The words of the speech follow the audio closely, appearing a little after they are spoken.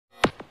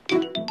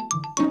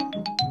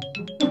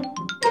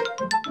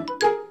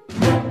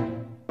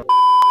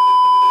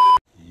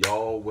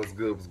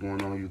What's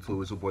going on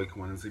YouTube? It's your boy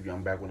Fenty.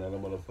 I'm back with another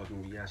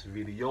motherfucking reaction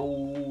video.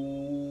 Oh,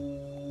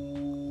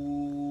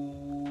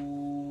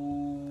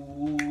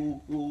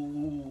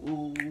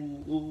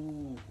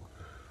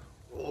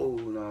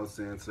 you know what I'm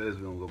saying? Today's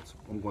video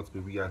I'm going to be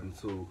reacting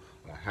to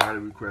a highly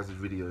requested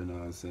video, you know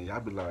what I'm saying?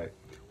 Y'all be like,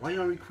 why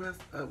y'all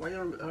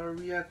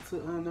react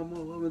to no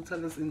more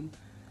Metelustv in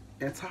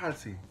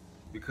entirety?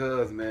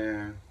 Because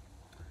man,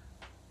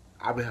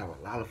 I've been having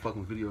a lot of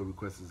fucking video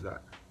requests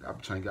that I've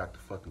been trying to get out the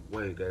fucking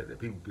way that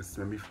people been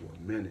sending me for a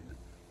minute.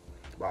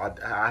 But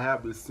I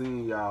have been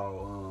seeing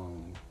y'all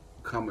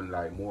coming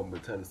like more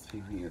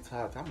Metelustv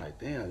entirety. I'm like,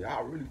 damn,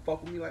 y'all really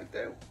fuck with me like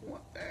that?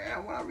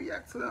 Damn, when I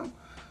react to them,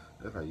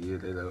 they're like, yeah,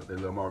 they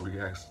love my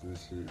reactions and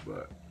shit.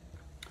 But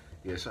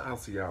yeah, shout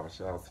out to y'all,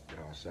 shout out to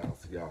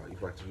y'all. If you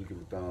like to give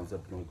a thumbs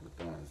up, don't give a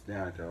thumbs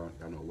down, y'all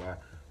know why.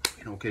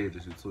 You don't care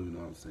just you too, you know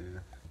what I'm saying?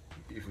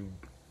 If you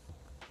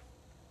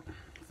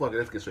fuck it,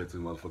 let's get straight to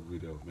the motherfucking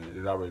video, man.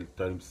 It's already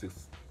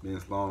 36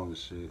 minutes long and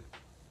shit.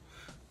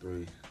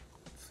 3,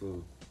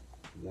 2,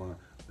 1,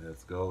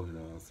 let's go, you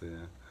know what I'm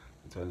saying?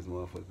 Turn this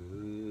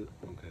motherfucker.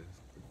 Okay.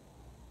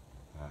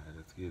 Alright,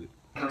 let's get it.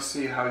 I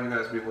see how you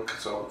guys be looking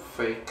so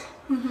fake.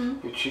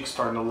 Your cheeks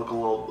starting to look a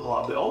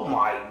lot bit. Oh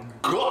my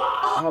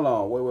god! Hold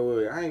on,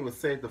 wait. I ain't even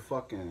said the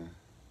fucking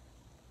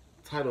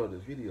title of the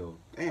video.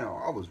 Damn,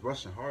 I was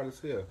rushing hard as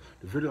hell.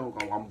 The video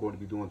I'm going to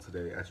be doing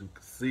today, as you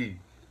can see,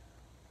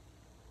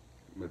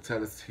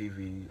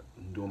 Metelustv,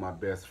 doing my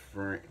best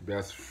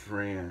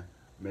friend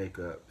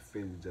makeup.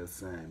 Fenty just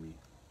signed me.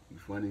 He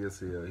funny as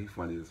hell. He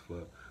funny as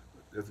fuck.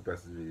 That's the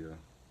best video.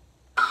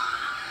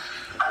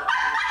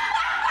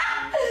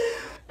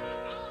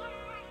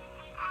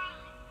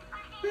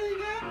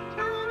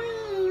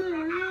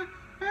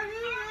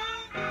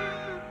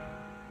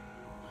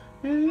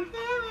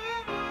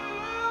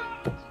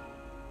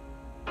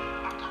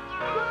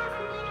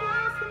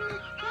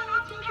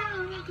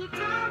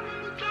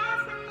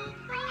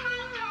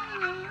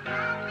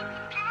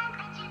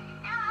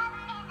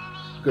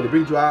 Gonna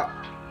beat drop.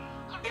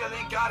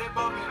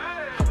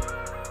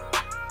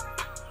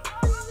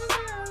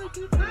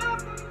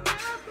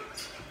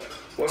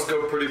 What's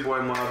good, pretty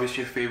boy mob? It's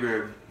your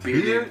favorite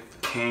bearded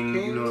king.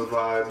 You know the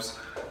vibes.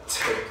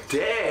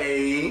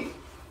 Today,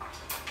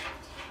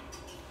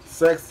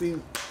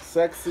 Sexy.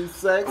 I'm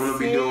gonna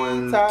be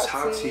doing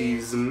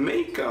Tati's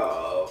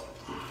makeup.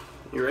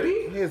 You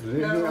ready? Here's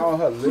on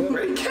her lip.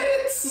 Ready,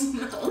 kids?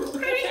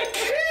 Ready,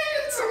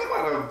 kids?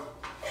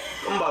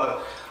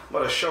 I'm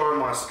about to show her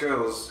my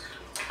skills.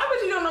 I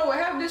bet you don't know what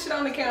half this shit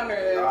on the counter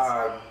is.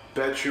 I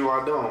bet you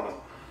I don't.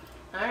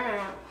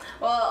 Alright.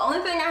 Well, only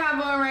thing I have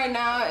on right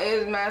now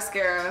is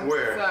mascara.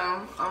 Where? So,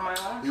 on my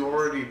lashes. You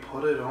already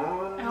put it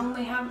on? I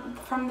only have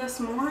from this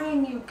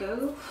morning, you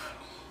goof.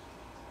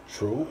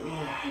 True.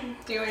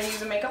 Do you want to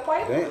use a makeup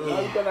wipe? Damn,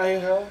 now you been out here,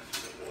 hell.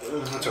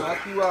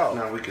 Knock you out.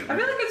 No, we can. I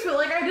feel like it's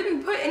like I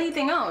didn't put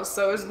anything else,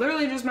 so it's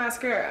literally just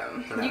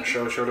mascara. Nah,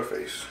 show the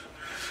face.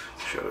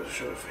 Show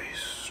the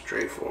face.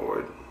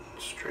 Straightforward.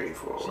 She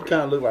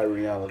kind of look like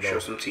Rihanna though. Show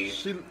some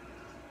teeth.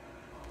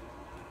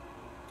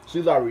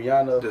 She's like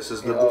Rihanna. This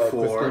is the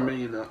before.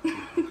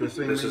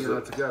 Christine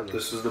together.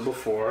 This is the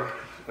before.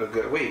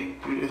 Okay, wait.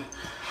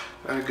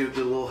 I give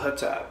the little head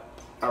tap.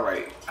 All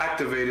right,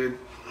 activated.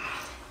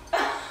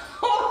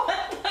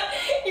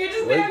 You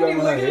just have me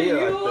looking at you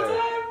the whole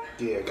time.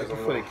 Yeah, because I'm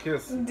for the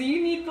kiss. Do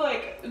you need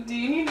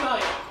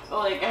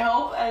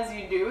help as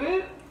you do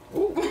it?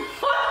 Ooh.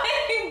 What are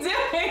you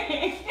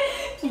doing?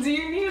 Do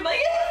you need like?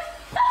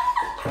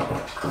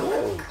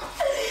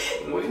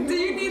 Do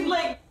you need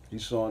like? You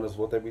showing us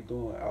what they be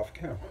doing off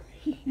camera.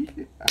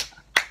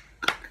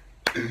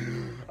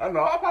 I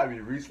know I probably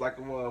reach like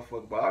a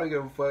motherfucker, but I don't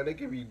give a fuck. They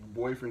give me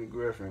boyfriend and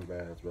girlfriend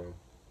vibes, bro.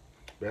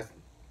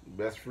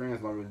 Best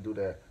friends don't really do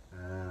that.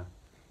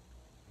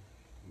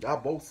 Y'all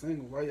both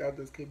single. Why y'all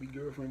just can't be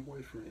girlfriend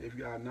boyfriend if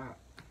y'all not?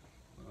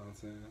 You know what I'm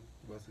saying?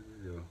 What's the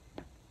video?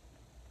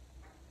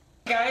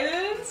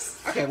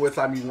 Guidance? I can't wait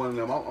till I meet one of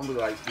them. I'm be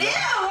like, yeah.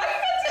 Ew!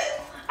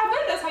 I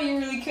bet that's how you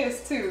really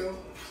kiss too.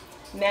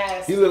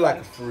 Nasty. He look like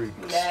a freak.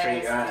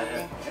 Straight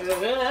eye.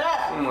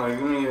 I'm like,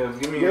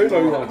 give me you know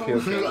you want to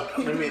kiss him.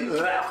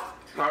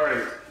 All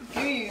right.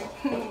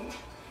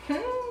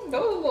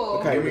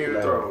 Okay, give me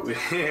your throat.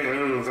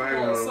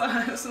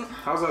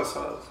 How's that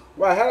size?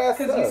 Why? How that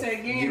Because you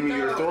said give me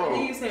your throat.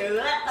 And you said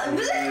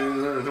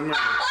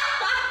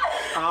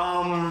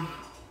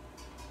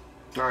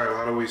all right,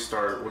 how do we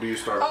start? What do you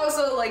start? Oh,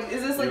 so like,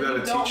 is this like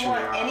you don't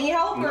want any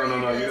help? No, or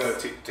you gotta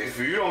teach. If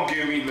you don't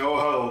give me no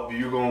help,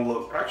 you gonna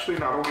look. Actually,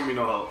 no, don't give me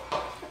no help.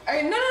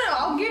 Alright, no,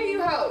 I'll give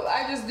you help.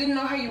 I just didn't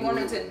know how you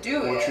wanted to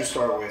do it. What you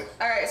start with?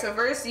 Alright, so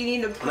first you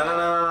need to.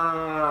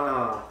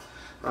 No.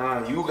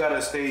 You gotta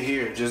stay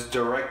here. Just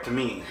direct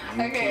me.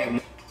 You okay.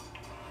 can't.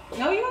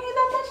 No, you don't need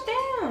that much.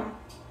 Damn.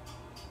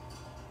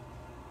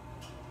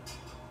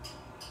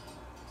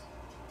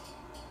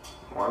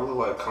 Why look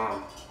like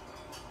cum?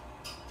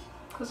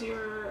 Because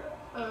you're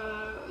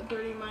a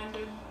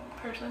dirty-minded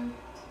person.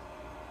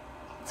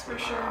 It's for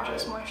sure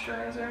just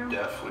moisturizer.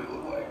 Definitely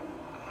look like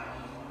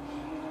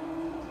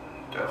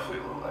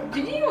Definitely look like.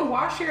 Did you even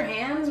wash your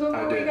hands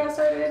before we got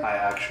started? I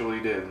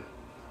actually did.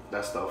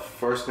 That's the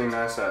first thing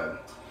I said.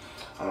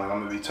 I'm like,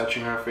 I'm gonna be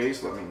touching her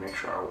face. Let me make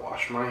sure I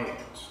wash my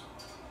hands.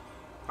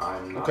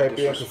 I'm not being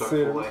disrespectful.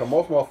 considerate. Because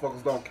most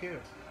motherfuckers don't care.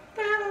 What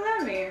the hell does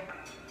that mean?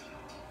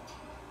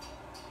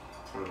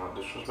 I'm not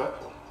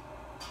disrespectful.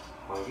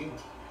 Like you.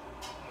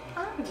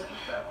 I'm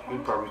disrespectful. You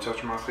probably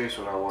touch my face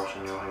without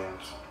washing your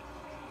hands.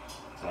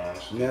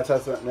 Nasty. 9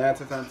 times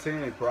out of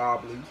 10,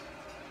 probably.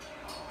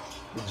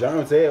 The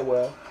germs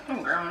everywhere.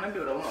 I'm grown. I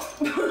do what I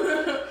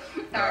want.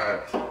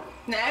 Alright.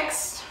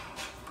 Next.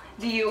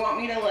 Do you want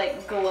me to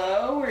like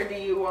glow or do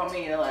you want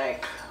me to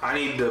like... I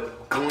need the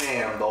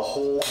glam, the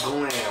whole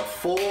glam,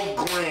 full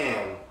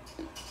glam.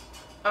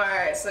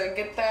 Alright, so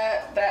get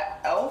that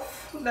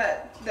elf,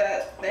 that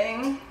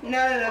thing. No,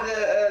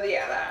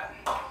 yeah, that.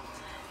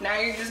 Now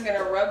you're just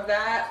gonna rub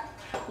that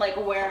like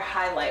where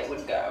highlight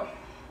would go.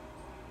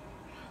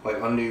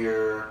 Like under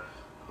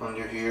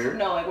here?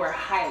 No, like where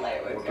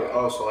highlight would go.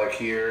 Oh, so like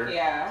here?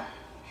 Yeah.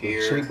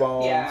 Here?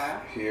 Cheekbones. Yeah.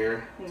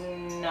 Here?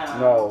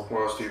 No.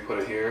 Where else do you put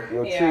it here?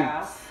 Your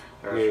Yeah. cheeks.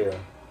 Gotcha. Yeah.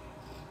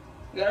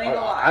 You don't need a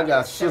lot. I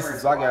got Just shimmer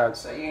sisters. I got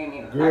so you ain't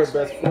need good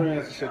actually- best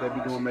friends and shit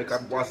that be doing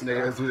makeup, watching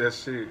their ass do that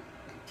shit.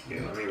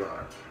 Yeah, let me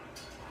rock.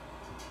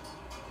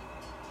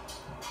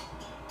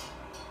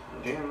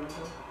 Damn,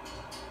 nigga.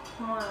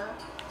 What?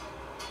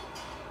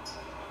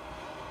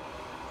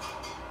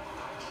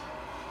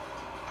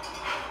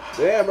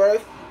 Damn, bro.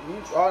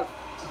 You are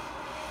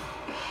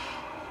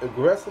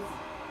aggressive.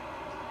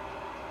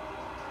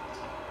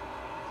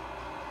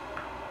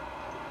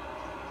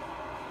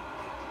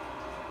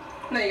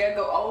 No, you gotta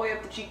go all the way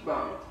up the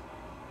cheekbone.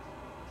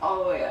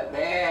 All the way up.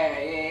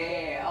 There,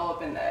 yeah, all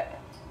up in that.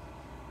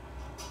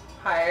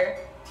 Higher.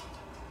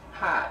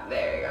 Hot.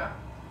 There you go.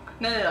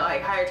 No,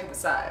 like higher to the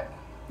side.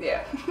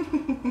 Yeah.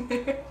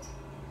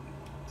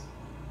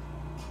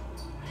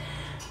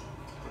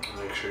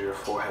 Make sure your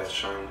forehead's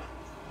shiny.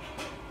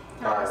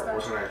 Alright, Alright,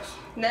 what's next?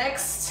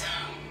 Next,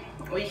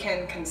 we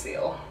can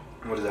conceal.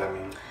 What does that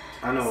mean?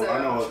 I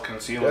know what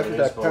concealer That's is,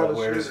 that but powder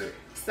where shit. is it?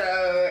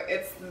 So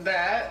it's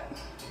that.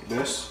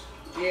 This?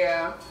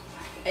 Yeah.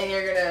 And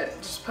you're gonna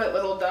just put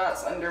little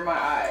dots under my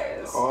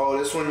eyes. Oh,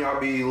 this one y'all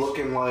be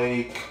looking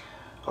like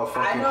a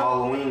fucking don't-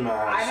 Halloween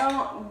mask. I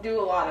don't do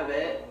a lot of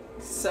it,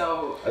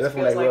 so I it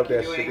definitely feels rub like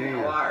you're that shit doing in.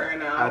 a lot right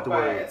now, Out the but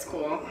way. it's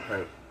cool.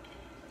 Right.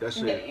 That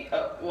shit.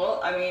 Yeah,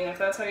 well, I mean, if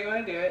that's how you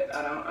want to do it,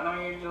 I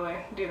don't usually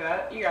do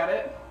that. You got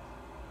it.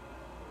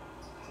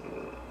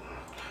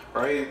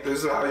 Right?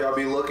 This is how y'all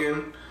be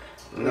looking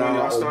when No,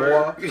 y'all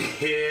start. boy.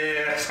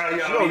 Yeah, that's how She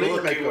y'all don't be need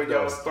looking makeup, when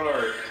y'all though.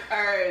 start. All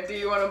right. Do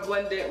you want to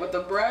blend it with a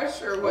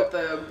brush or with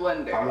a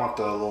blender? I want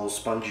the little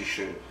spongy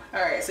shit.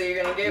 All right. So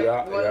you're gonna get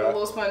Yeah, one of yeah. the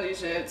little spongy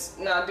shits.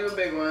 Now do a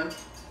big one.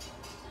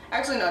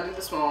 Actually, no. Do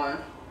the small one.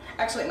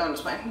 Actually, no. I'm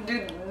just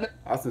playing.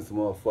 I seen some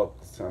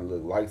motherfuckers trying to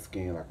look light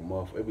skinned like a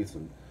motherfucker. It be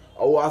some.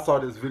 Oh, I saw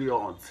this video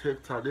on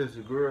TikTok. This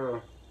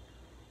girl.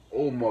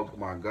 Oh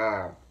my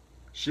god,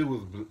 she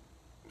was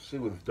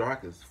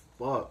dark as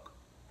fuck,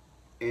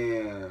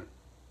 and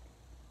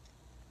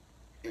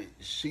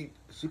she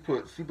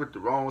put the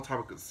wrong type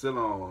of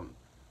concealer on.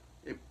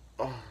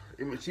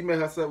 She made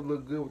herself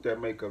look good with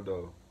that makeup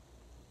though.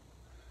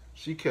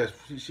 She'll catch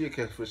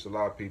fish a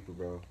lot of people,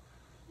 bro.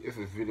 It's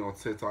a video on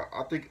TikTok.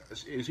 I think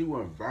she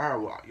went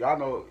viral. Y'all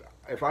know,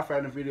 if I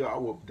found the video, I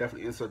would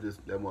definitely insert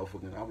that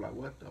motherfucker. And I'm like,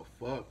 what the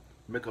fuck?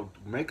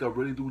 Makeup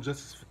really do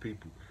justice for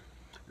people.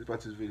 Just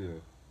watch this video.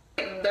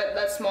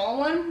 That small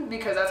one,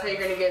 because that's how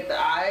you're gonna get the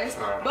eyes.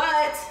 Alright.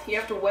 But you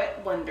have to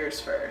wet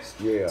blenders first.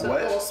 Yeah. So Wet?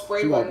 the little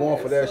spray She wasn't bottle,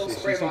 going for that little shit.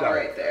 spray She bottle got-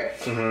 right there.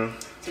 Mm-hmm.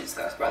 So you just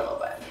gotta spray a little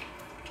bit.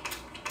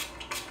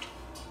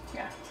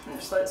 Yeah, and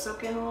just let it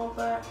soak in a little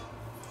bit.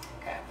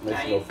 Okay. Makes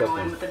Now no you go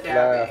in fucking with the flash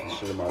dabbing. and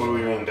shit in my What do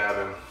we room. mean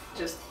dabbing?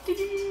 Just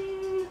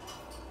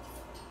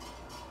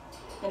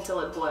until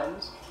it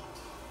blends.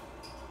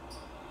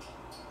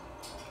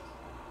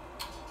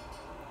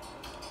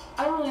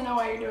 I don't really know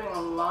why you're doing a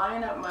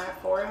line up my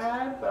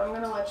forehead, but I'm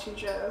gonna let you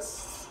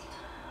just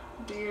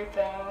do your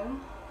thing.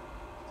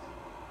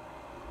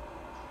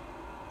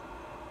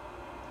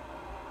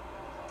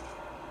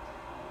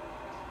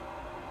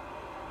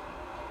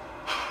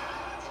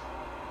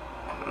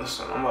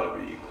 Listen,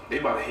 they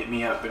about to hit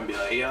me up and be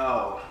like,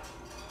 yo,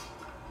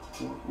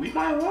 we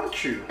might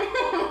want you.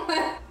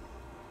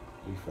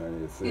 You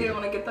funny as You don't hell.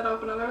 want to get that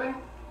up another way?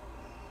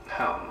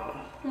 Hell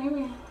no.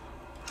 Maybe.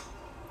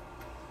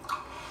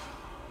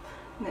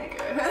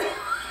 Nigga.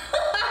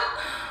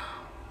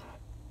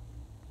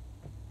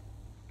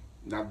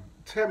 Now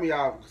tell me,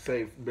 y'all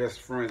say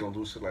best friends don't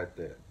do shit like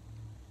that.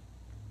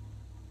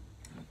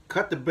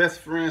 Cut the best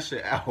friend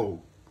shit out,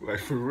 like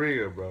for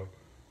real, bro.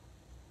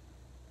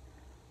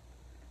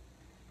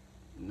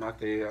 Not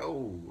that.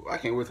 Oh, I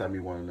can't wait till I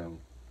meet one of them.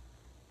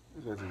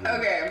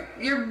 Okay,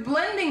 you're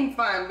blending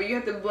fine, but you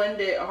have to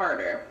blend it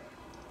harder.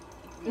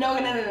 No,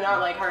 not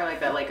like hard like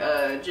that. Like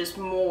just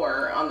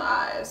more on the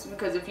eyes,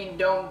 because if you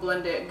don't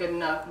blend it good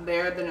enough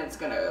there, then it's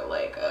gonna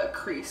like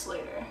crease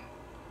later.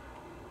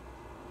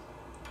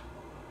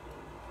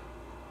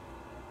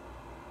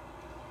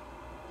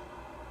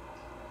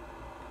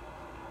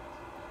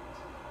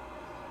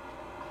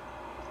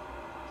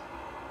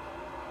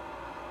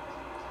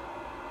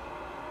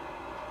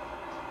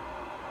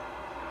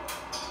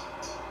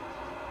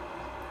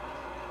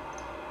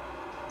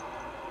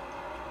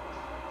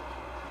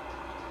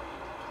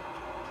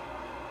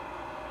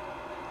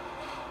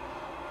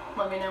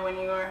 Let me know when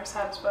you are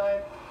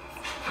satisfied.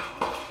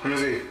 Let me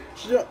see.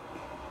 Yeah.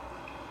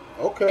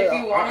 Okay, If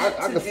you want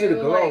I can see the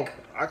glow. like,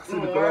 I can see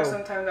more, the glow.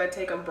 Sometimes I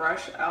take a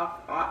brush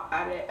off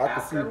at it. I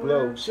can see the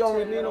glow. She don't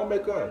really need no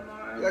afterwards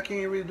makeup. to I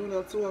can't really do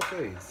nothing to her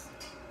face.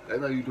 I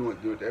know you doing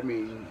it. That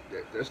mean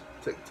that's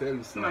tell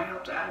you something. Might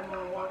have to add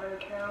more water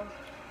too.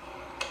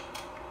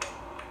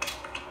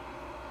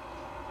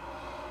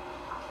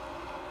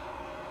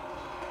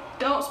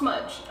 Don't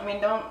smudge. I mean,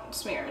 don't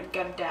smear. You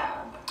gotta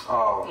dab.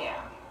 Oh. Yeah.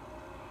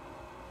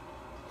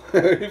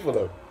 He for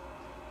the.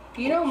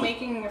 You know,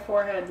 making your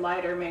forehead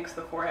lighter makes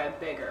the forehead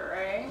bigger,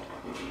 right?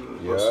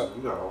 Yeah. Listen,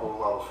 you got a whole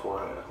lot of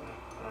forehead.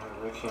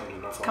 I can't do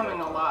nothing. It's coming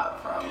a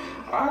lot from.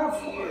 I have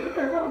forehead.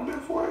 Yeah, I got a big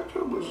forehead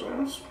too, but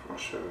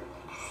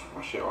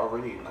my shit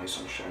already nice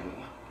and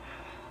shiny.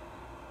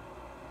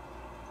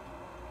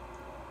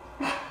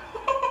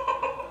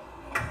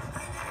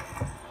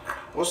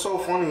 What's so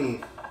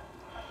funny?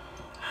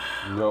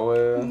 No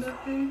ass.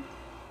 Nothing.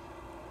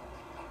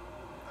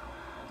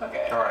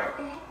 Okay. All right.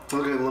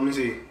 Okay, let me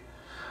see.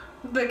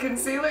 The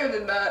concealer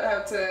did not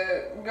have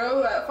to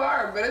go that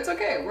far, but it's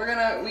okay.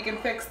 We can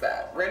fix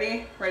that.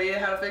 Ready? Ready to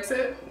how to fix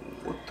it?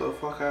 What the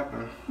fuck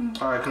happened?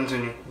 All right,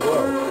 continue.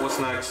 Whoa. What's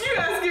next? You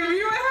asking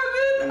me what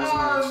happened?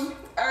 What's next?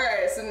 All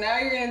right. So now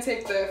you're gonna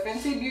take the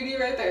Fenty Beauty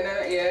right there.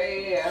 No,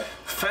 yeah.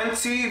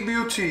 Fenty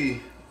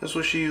Beauty. That's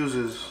what she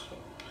uses.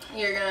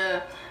 You're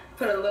gonna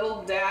put a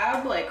little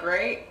dab, like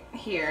right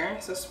here.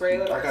 So spray a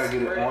little. I gotta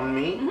get it on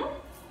me.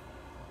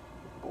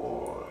 Mm-hmm.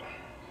 Boy.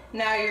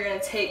 Now you're gonna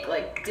take,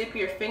 like, dip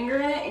your finger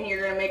in it, and you're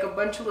gonna make a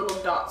bunch of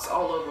little dots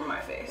all over my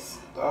face.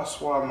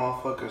 That's why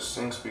motherfuckers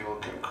sinks be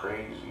looking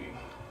crazy.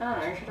 I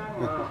don't know what you're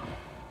talking about.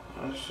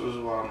 This is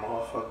why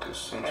motherfuckers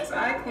sinks Because be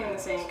I looking. clean the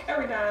sink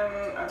every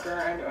time after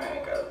I do my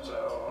makeup,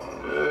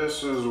 so.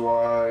 This is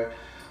why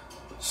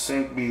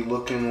sink be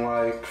looking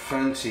like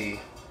Fenty.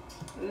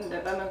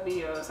 That must be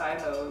your side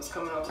hoes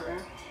coming over.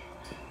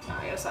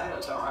 Nah, your side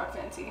hoes don't rock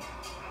Fenty.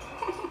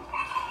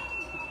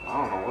 I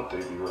don't know what they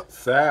be.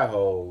 Side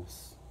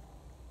hoes.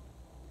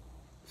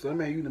 So that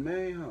man, you the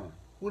main, huh?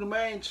 Who the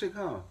main chick,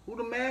 huh? Who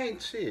the main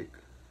chick?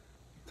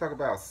 Talk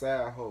about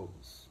side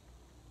hoes.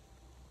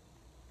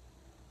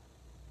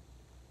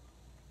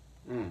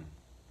 You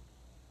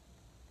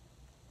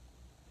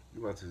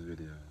watch this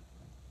video.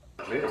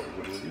 Yeah,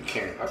 you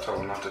can't. I told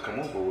him not to come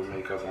over with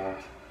makeup on.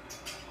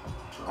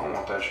 I don't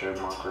want that shit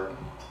in my crib.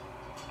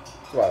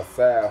 It's about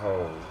side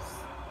hoes.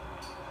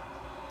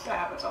 That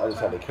happens I all the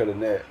just had to time. kill a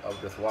net. I was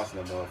just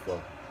watching that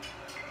motherfucker.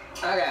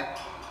 Okay.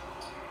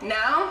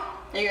 Now,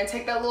 you're gonna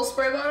take that little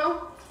spray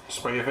bottle.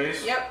 Spray your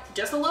face? Yep,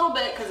 just a little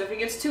bit, because if it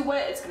gets too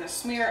wet, it's gonna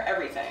smear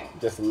everything.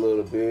 Just a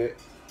little bit.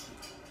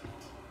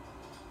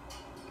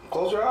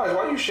 Close your eyes.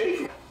 Why are you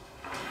shaking?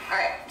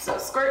 Alright, so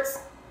squirts.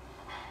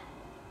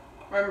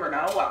 Remember,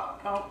 not a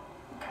lot. Oh,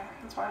 okay,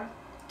 that's fine.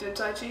 Did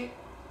I cheat?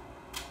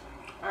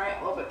 Alright,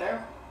 a little bit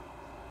there.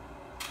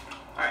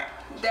 Alright,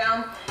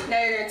 down.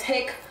 Now you're gonna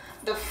take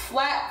the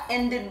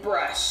flat-ended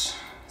brush.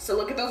 So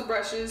look at those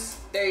brushes.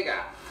 There you go.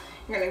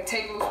 You're gonna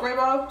take a little spray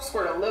bottle,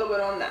 squirt a little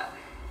bit on that.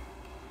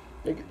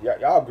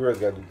 Y'all girls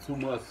gotta do too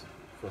much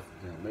for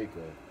damn makeup.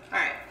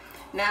 Alright,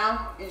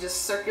 now you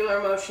just circular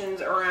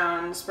motions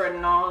around,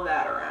 spreading all of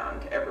that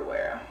around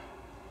everywhere.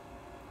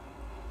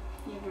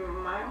 You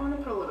might want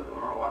to put a little bit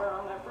more water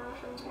on that brush.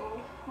 It's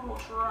a little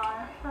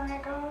dry.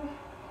 Alright, go.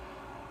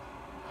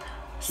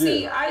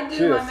 See, I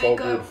do my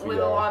makeup with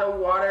a lot of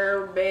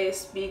water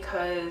based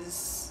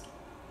because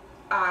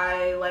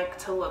I like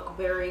to look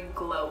very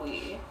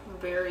glowy,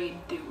 very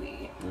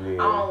dewy. Yeah. I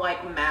don't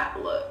like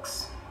matte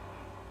looks.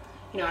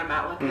 You know what a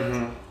matte look is?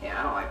 Yeah,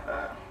 I don't like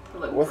that.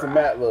 What's a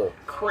matte look?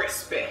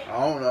 Crispy. I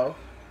don't know.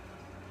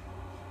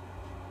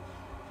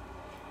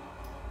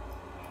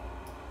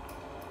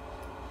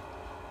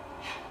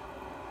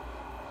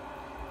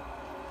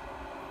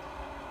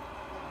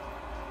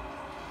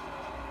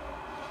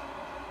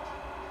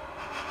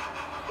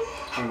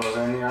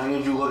 I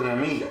need you looking at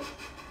me.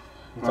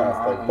 I'm trying to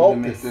stay I need to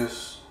focused. make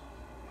this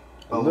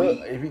Look,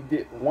 if he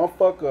did one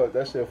fuck up,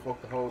 that shit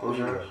fuck the whole Close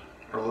thing your up. eyes.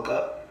 Or look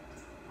up.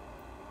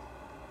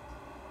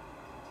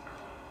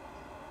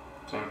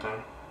 Same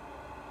thing.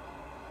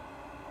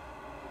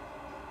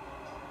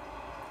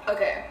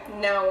 Okay,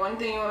 now one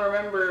thing you want to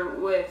remember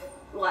with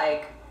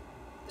like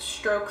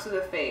strokes of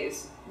the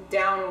face,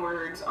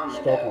 downwards on the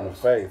Stroke nose. on the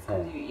face, huh?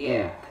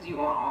 Because you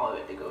want all of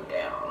it to go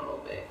down a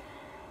little bit.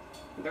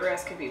 The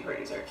rest could be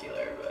pretty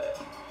circular, but.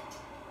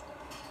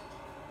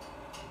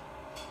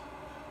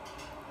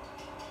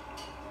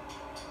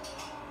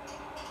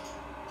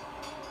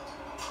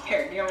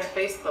 Here, do you want me to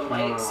face the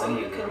light so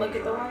you can look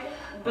at the light?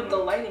 But the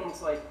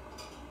lighting's like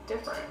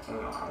different.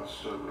 No,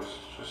 it's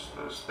just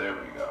this. There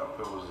we go.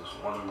 It was this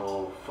one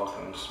little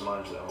fucking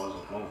smudge that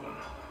wasn't moving.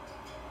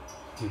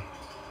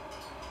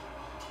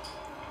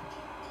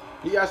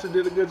 He actually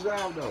did a good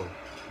job though.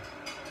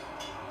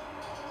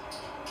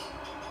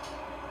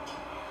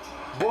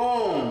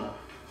 Boom!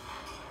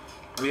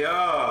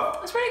 Yeah!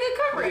 That's pretty good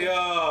coverage.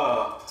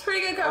 Yeah! It's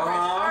pretty good coverage.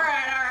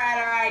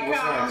 Alright. What's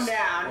Calm next?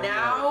 down. What's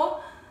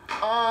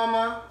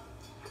Now,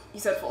 You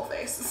said full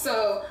face.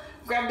 So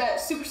grab that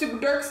super, super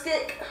dark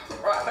stick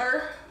right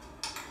there.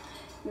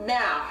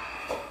 Now,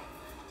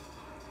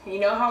 you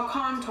know how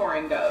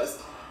contouring goes.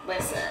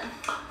 Listen.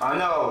 I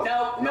know.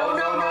 No.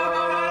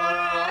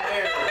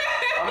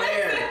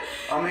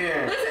 I'm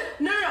here. Listen.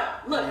 No.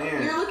 Look,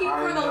 you're looking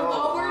for the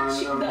lower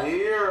cheek. I'm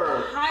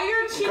here.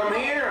 Higher cheek. Come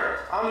here.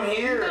 I'm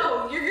here.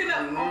 No, you're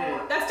gonna.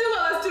 Oh, that's too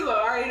low. That's too low.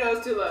 I already know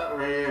it's too low. I'm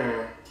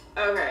here.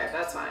 Okay,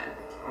 that's fine.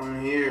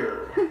 I'm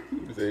here.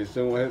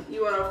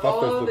 You want to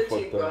follow the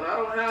cheekbone. I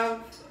don't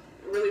have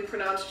really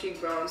pronounced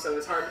cheekbones, so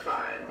it's hard to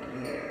find.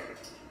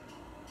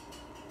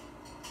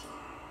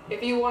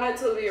 If you want it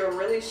to be a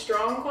really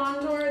strong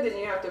contour, then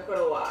you have to put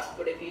a lot.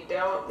 But if you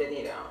don't, then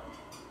you don't.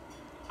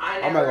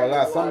 I'm not gonna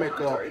lie, some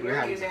makeup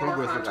you're using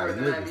more contour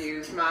than I've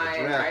used my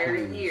entire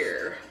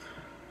year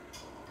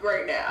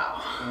right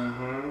now.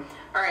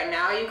 Alright,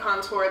 now you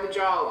contour the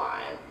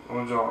jawline.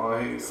 What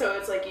jawline? So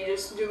it's like you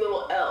just do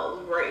little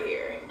L's right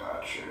here.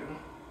 Got you.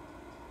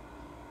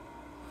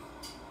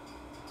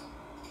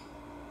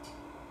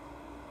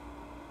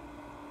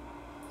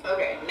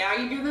 Okay, now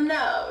you do the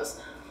nose.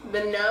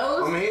 The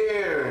nose. I'm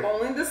here.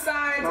 Only the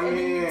sides and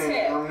then the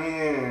tip. I'm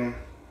here.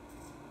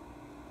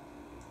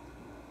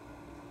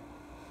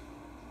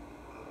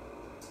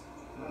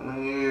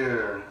 I'm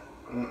here.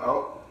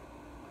 Oh.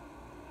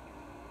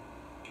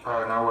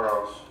 Alright, now where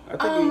else?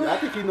 I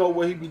think he know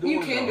what he be doing. You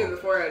can do the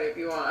forehead if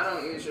you want. I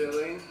don't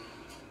usually.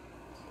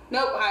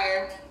 Nope,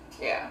 higher.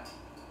 Yeah.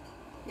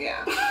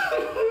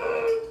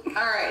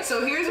 Alright,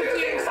 so here's what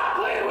you stop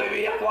playing with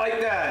me. I'm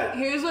like that.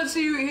 Damn,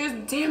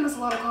 that's a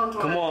lot of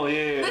contour. Come on,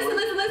 yeah.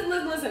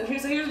 Listen.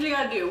 Here's what you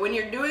gotta do. When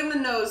you're doing the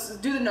nose,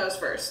 do the nose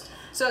first.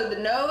 So the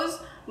nose,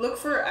 look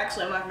for.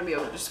 Actually, I'm not gonna be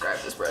able to describe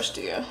this brush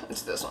to you.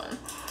 It's this one.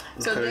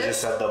 So this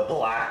just had the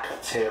black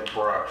tip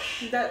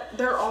brush.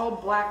 They're all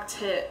black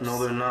tips. No,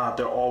 they're not.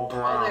 They're all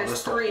brown. Oh,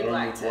 there's 3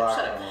 black tips.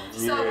 Shut up.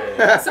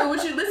 Yeah. So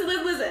what you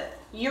listen.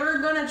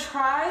 You're gonna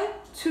try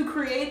to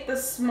create the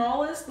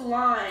smallest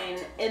line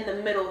in the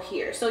middle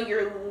here. So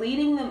you're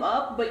leading them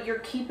up, but you're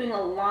keeping a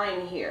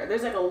line here.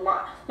 There's like a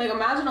line. Like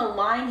imagine a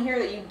line here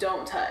that you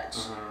don't touch.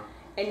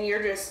 And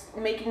you're just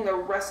making the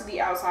rest of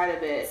the outside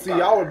of it. See,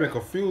 I would have been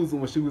confused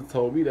when she was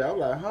told me that. I'm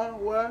like, huh,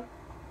 what?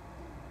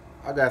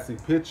 I gotta see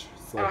pictures.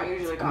 So I don't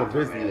usually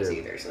contour my nose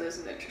either, so this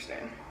is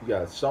interesting. You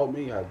gotta show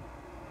me how.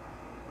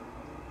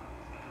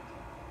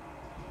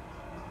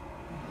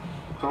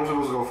 So I'm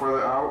supposed to go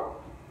further out?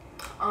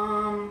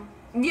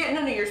 Yeah,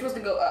 no, you're supposed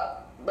to go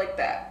up, like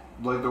that.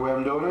 Like the way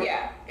I'm doing it?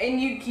 Yeah,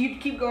 and you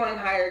keep going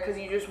higher because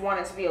you just want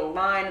it to be a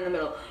line in the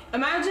middle.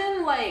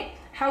 Imagine, like,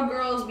 how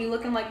girls be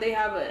looking like they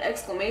have an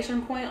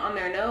exclamation point on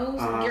their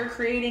nose. You're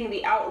creating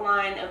the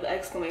outline of the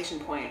exclamation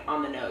point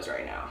on the nose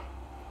right now.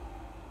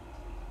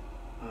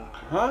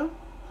 Okay. Huh?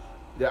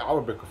 Yeah, I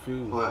would be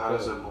confused. Well, how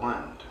does it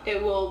blend?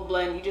 It will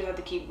blend. You just have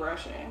to keep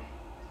brushing.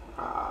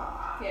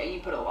 Yeah, you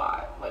put a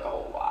lot, like a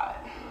whole lot.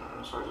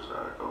 So I just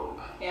gotta go.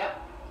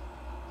 Yep.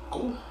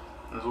 Cool.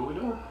 That's what we're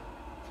doing.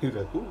 He's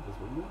like, cool, that's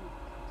what we're doing.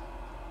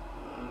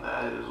 And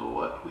that is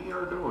what we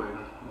are doing.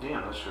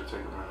 Damn, this should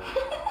take a minute.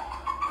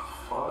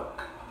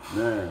 Fuck.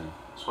 Man.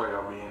 That's why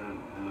y'all be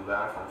in the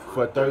bathroom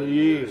for 30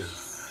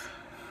 years.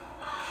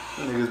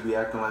 Niggas be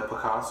acting like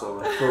Picasso.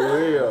 For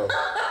real.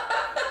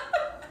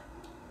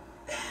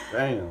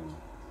 Damn.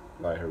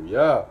 Like, hurry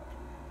up.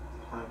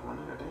 Like, when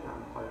is it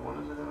damn? Like, when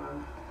is it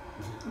gonna...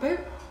 Babe.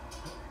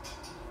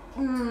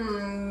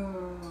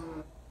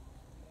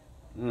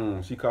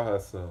 She caught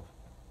herself.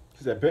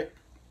 She said, babe.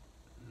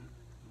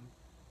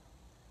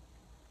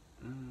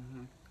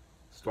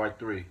 Strike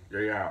 3.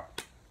 There you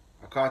out.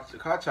 I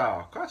caught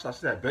y'all. She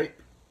said, babe.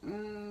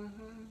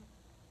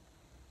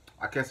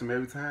 I catch him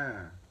every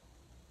time.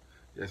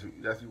 Yes,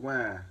 we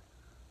win.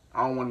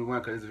 I don't want to win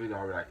because this video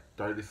already like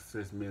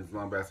 36 minutes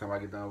long. By the time I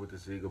get done with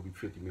this, it's gonna be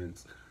 50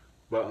 minutes.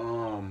 But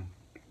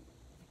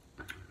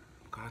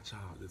got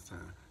y'all this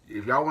time.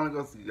 If y'all want to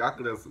go see, y'all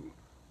could just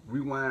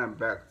rewind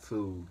back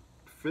to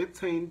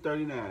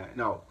 1539.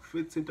 No,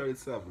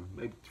 1537.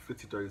 Maybe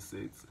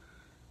 1536.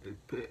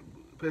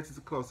 Patsy's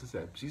close.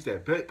 She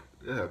said, "Babe."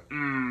 Yeah.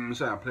 I'm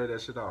trying to play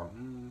that shit off.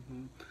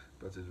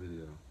 That's this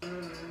video.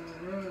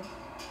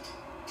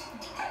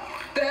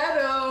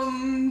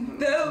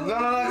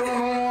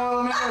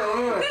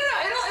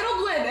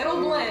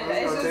 It'll blend.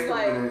 It's just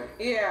like,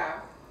 yeah.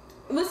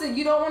 Listen,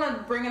 you don't want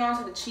to bring it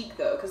onto the cheek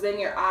though, because then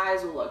your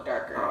eyes will look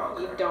darker. Oh,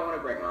 okay. You don't want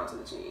to bring it onto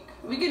the cheek.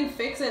 We can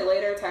fix it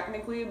later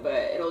technically, but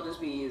it'll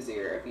just be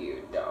easier if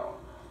you don't.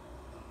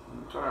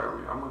 I'm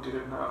sorry, I'm gonna get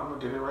it now. I'm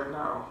gonna get it right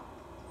now.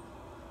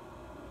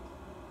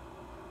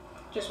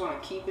 Just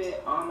want to keep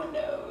it on the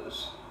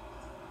nose.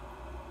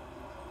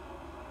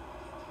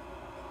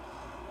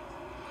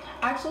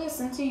 Actually,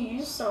 since you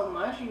use so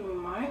much, you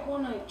might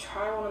want to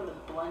try one of the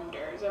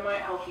blenders. It might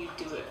help you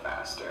do it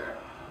faster.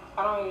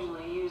 I don't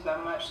usually use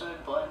that much, so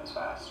it blends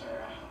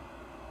faster.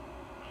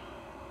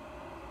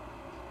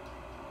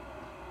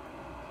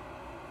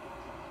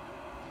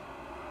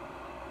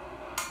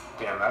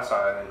 Damn, that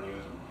side I didn't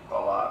use a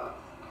lot.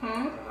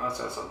 That's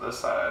just on this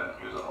side I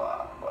didn't use a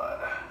lot,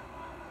 but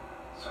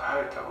It's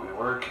alright though. We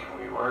working.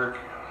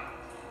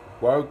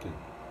 Working.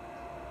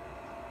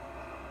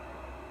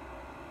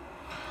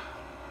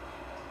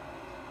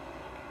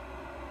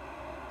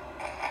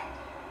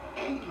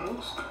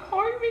 Why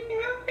are you making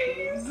that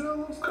face? No, it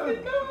looks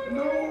good. No,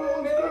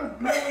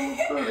 it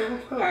looks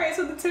good. Alright,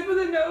 so the tip of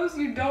the nose,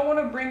 you don't want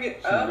to bring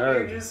it up.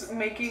 nervous. You're just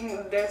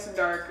making this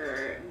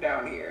darker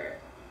down here.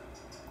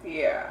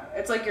 Yeah.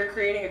 It's like you're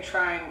creating a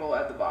triangle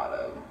at the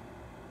bottom.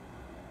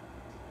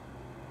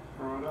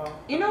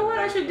 You know what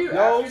I should do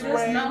after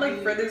this? Not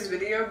like for this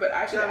video, but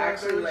I should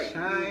actually like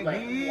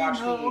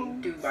watch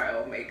me do my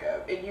own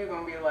makeup. And you're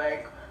gonna be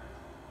like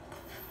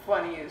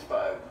funny as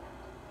fuck.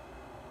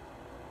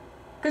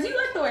 Cause you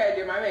like the way I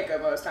do my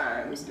makeup most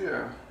times.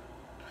 Yeah.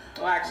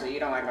 Well, actually, you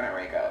don't like when I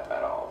wake up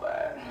at all,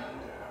 but. Yeah,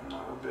 I'm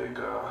not a big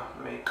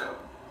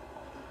makeup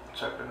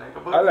type of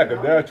nigga. But I like a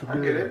natural. I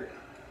get it.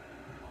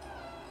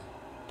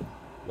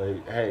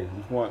 Like, hey,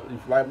 you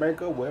like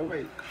makeup? Wear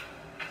makeup.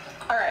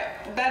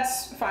 Alright,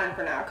 that's fine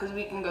for now, because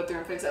we can go through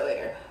and fix that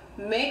later.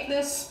 Make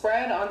this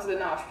spread onto the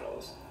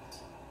nostrils.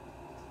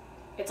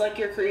 It's like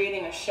you're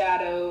creating a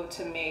shadow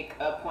to make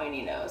a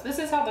pointy nose. This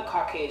is how the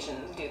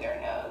Caucasians do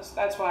their nose.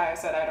 That's why I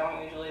said I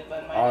don't usually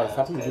blend my nose.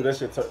 Some people do that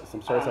shit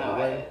some certain type of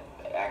way.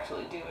 I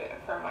actually do it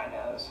for my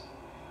nose.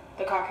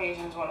 The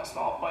Caucasians want a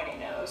small pointy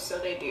nose, so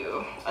they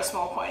do a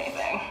small pointy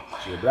thing.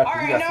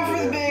 Alright, now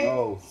for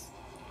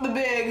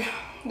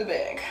the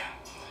big.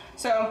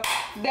 So,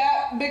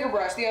 that bigger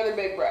brush, the other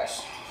big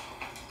brush.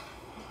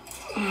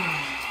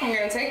 I'm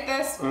gonna take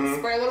this,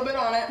 spray a little bit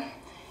on it.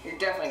 You're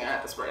definitely gonna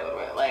have to spray a little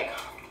bit, like,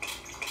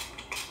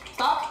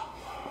 stop.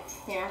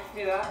 Yeah,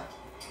 do that.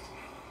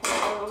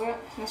 A little bit,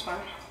 that's fine.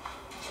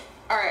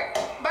 Alright,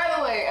 by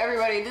the way,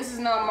 everybody, this is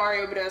not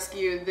Mario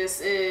Badescu,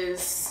 this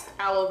is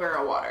aloe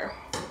vera water.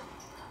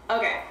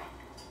 Okay,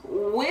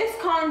 with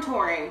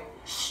contouring,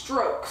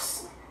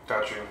 strokes.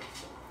 Got you.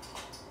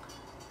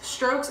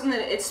 Strokes, and then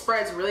it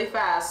spreads really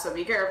fast, so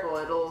be careful,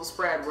 it'll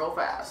spread real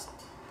fast.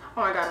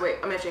 Oh my god, wait,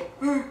 I'm itching.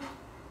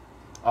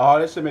 Oh,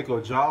 that should make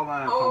your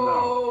jawline come down.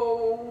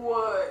 Oh,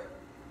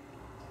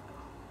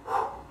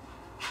 what?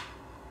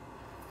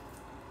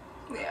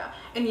 Yeah,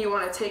 and you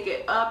want to take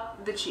it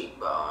up the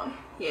cheekbone.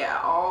 Yeah,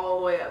 all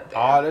the way up there.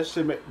 Oh, that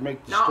should make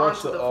the not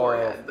structure onto the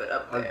forehead, but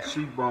up there. A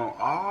cheekbone.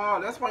 Oh,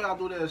 that's why y'all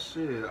do that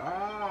shit.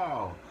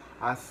 Oh,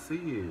 I see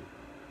it.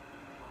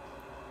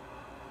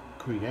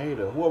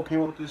 Creator. Whoever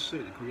came up with this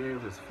shit,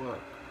 creative as fuck.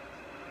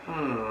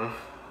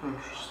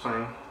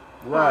 Interesting.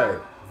 Right.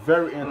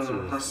 Very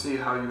interesting. Let's see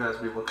how you guys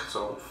be looking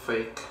so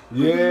fake.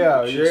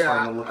 Yeah, She's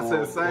yeah. to look I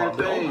said the same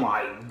thing. Oh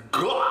my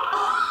god.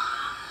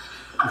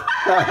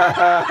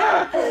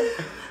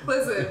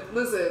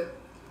 Listen.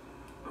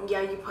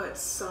 Yeah, you put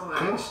so much.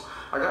 Come on.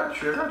 I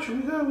got you. We got.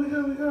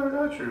 I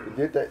got you.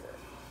 Get that.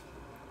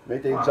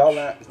 Make that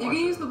jawline. You can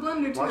use the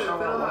blender too.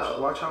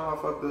 Watch how I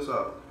fuck this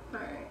up.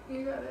 Alright,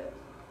 you got it.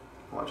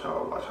 Watch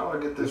how I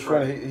get this it's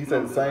right. Funny, he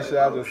said the same shit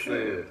I just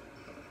said.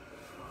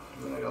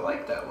 Nigga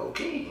like that low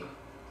key.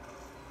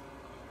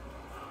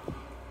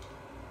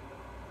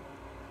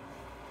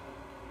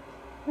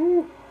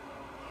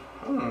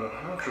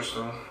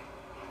 Interesting.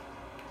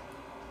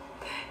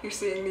 You're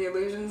seeing the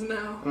illusions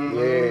now? Yeah.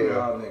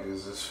 Y'all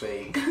niggas is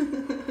fake.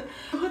 You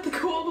have to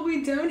go all the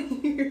way down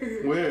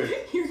here. Where?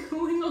 You're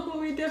going all the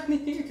way down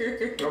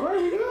here.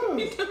 Alright, we go.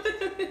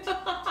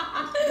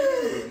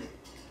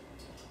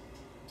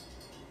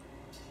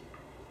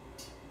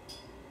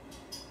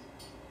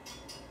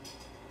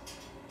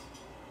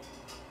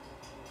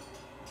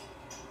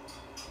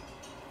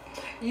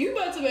 You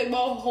about to make my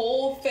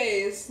whole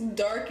face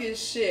dark as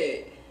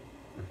shit.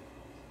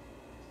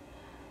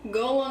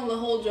 Go along the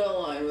whole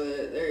jawline with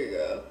it. There you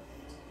go.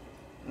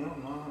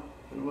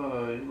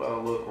 No, you about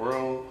to look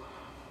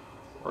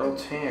real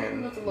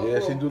tan. Yeah,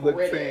 she do look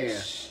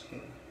British. You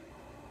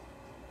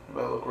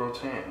about to look real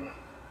tan.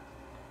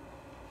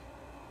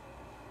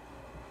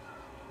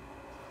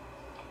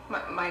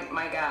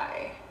 My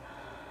guy.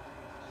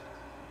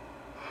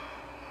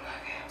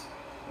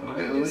 Look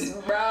at This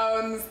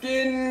brown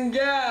skin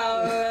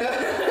gal.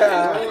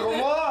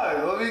 come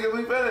on, let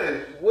me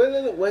finish.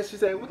 What she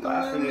say? What the I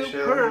little finished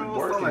pearls?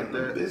 working, Something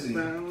like that. busy.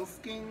 Brown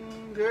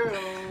skin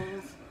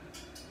girls.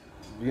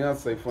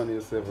 Beyonce funny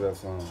as hell for that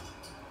song.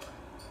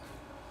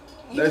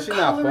 You're she not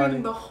coloring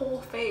funny. the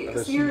whole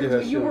face. She did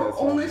her shit You on were that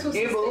song. only supposed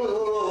to Yeah, but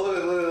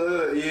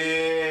look. Yeah.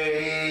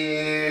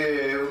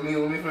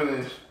 Let me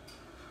finish.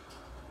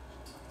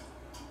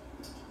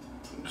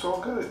 It's all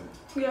good.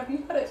 Yeah, you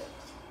got it.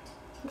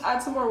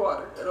 Add some more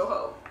water. It'll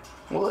help.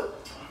 What?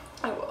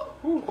 I will.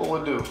 What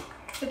would do?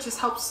 It just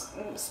helps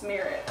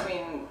smear it. I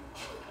mean,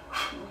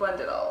 blend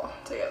it all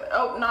together.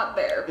 Oh, not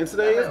there. And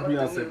today is I meant with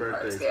the Beyonce's new birthday.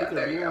 parts. Speaking Yeah, of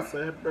there you go.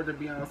 Beyonce, happy birthday,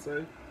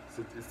 Beyonce.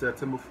 It's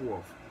September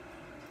 4th.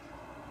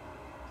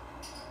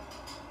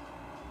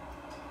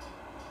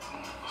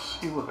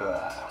 See, look at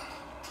that.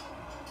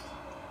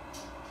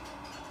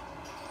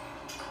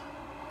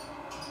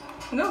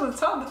 No,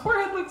 the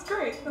forehead looks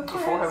great. The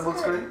forehead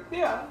looks great?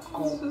 Yeah.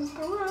 Cool. It's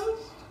just the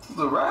rest.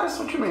 The rest?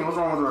 What you mean? What's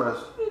wrong with the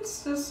rest?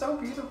 It's just so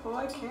beautiful.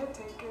 I can't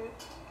take it.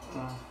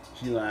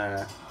 She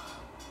lying.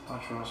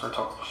 Don't you want to start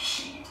talking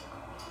shit?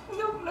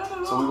 No, not at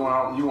all. So we going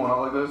out? You going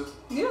out like this?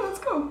 Yeah, let's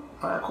go.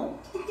 All right, cool.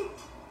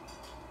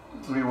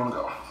 Where do you want to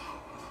go?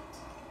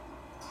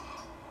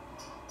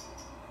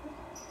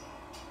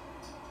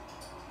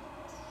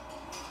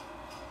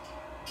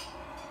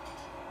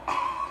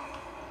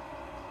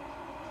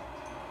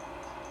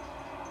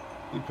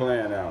 He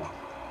playing now.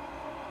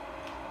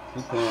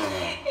 He playing now.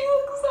 He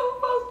looks so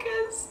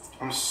focused.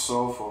 I'm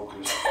so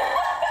focused.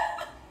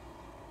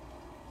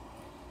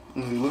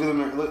 Look at the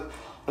mirror. Look.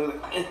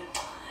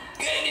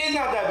 It's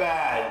not that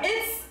bad.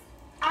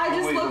 I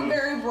just look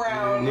very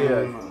brown. Yeah,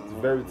 it's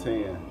very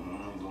tan.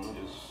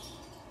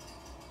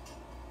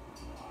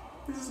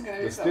 This is gonna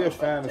be It's so still much fun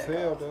fine to as check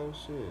hell out. though,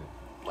 shit.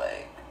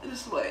 Like,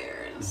 just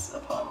layers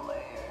upon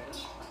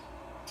layers.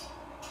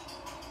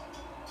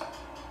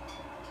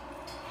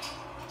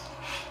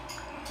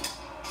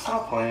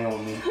 Stop playing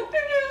with me.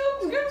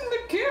 Get in the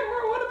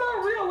camera. What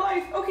about real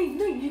life? Okay,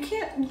 no, you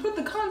can't put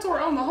the contour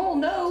on the whole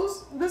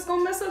nose. That's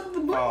gonna mess up the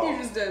blend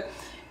you just did.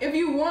 If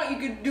you want, you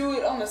could do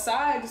it on the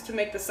sides to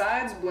make the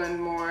sides blend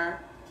more.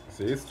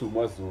 See, it's too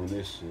much doing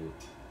this shit.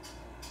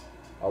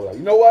 I was like,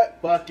 you know what?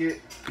 Fuck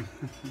it.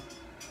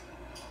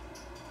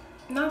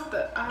 Not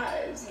the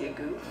eyes, you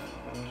goof.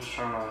 I'm just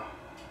trying to,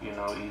 you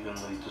know,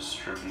 evenly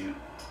distribute.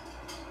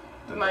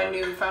 My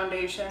new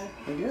foundation.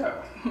 Yeah.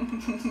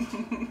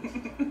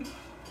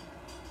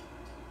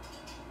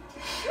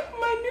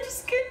 My new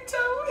skin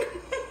tone.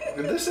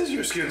 This is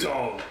your skin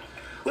tone.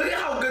 Look at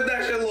how good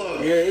that shit look.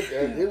 Yeah,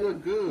 it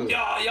look good.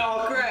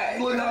 Y'all, Correct.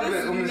 look how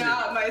This good. Let me is see.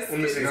 not my Let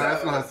me see. skin No,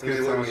 that's not her skin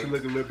Look tone. at She me.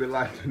 look a little bit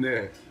lighter than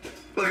that.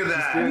 Look at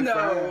that.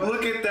 No.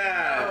 Look at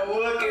that. Oh,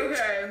 Look at.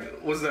 okay.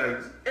 What's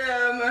next?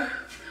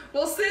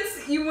 Well,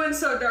 since you went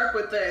so dark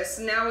with this,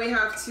 now we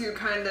have to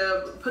kind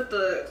of put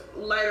the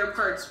lighter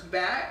parts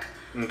back.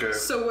 Okay.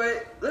 So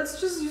let's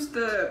just use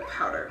the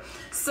powder.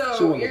 So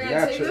She wanna you're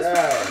gonna take this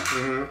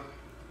natural. powder,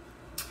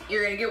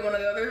 you're gonna get one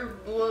of the other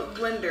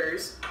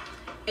blenders,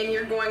 and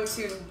you're going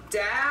to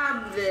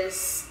dab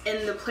this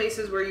in the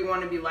places where you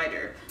want to be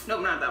lighter.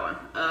 Nope, not that one.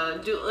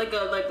 Do like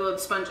the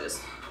sponges.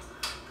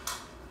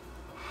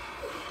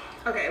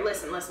 Okay,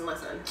 listen. Well,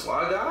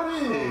 I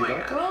got it. Oh my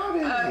I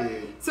got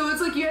it. So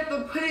it's like you have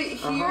to put it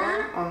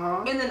here,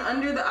 and then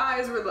under the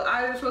eyes where the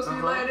eyes are supposed to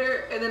be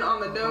lighter, and then on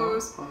the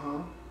nose.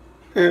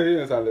 Yeah,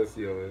 that's how let's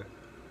see over there.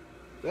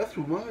 That's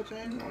too much,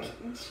 ain't it?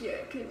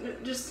 Yeah,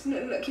 just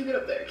no, keep it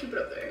up there. Keep it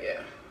up there.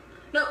 Yeah.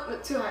 No,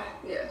 too high.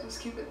 Yeah,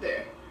 just keep it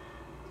there.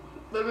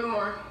 A little bit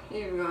more.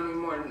 You're gonna need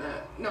more than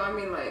that. No, I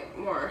mean like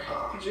more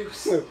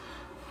juice.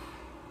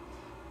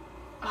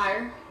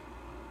 Higher.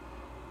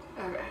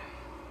 Okay.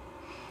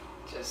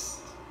 Just.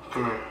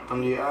 Come here.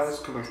 Under your eyes.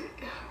 Come here.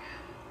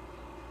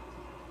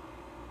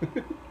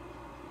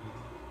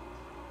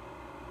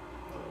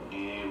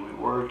 Yeah, we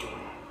working.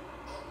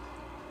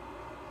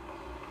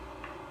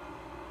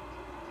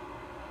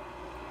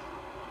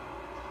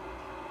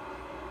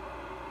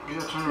 You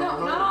gotta turn it No,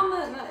 around. not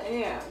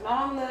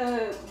on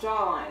the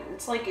jawline.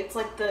 It's like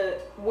the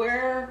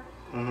where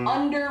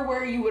under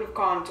where you would have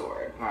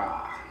contoured.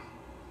 Ah.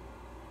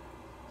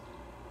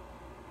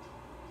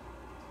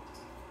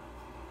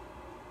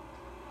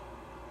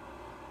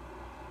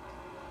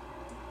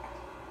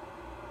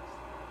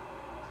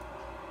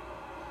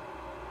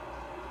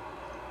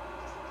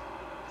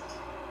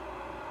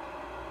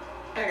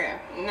 Okay,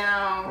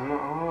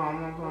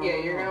 now yeah,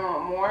 you're gonna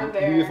want more You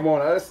there. get some on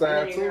the other And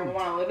side then you're too. gonna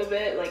want a little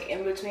bit like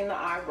in between the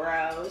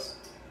eyebrows.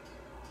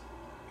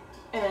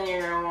 And then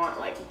you're gonna want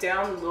like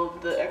down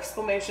the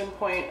exclamation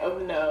point of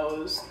the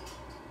nose.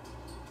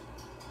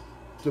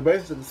 So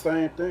basically the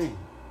same thing.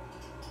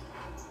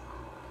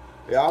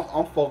 Yeah,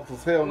 I'm focused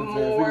as hell on this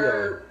video.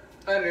 More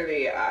under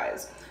the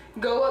eyes.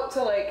 Go up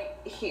to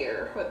like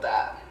here with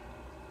that.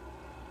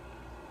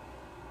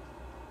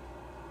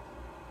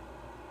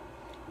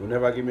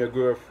 Whenever I get me a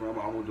girlfriend,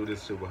 I'm gonna do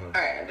this shit with her.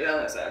 Alright, do it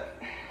on this side.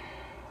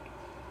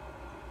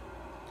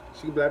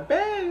 She can be like,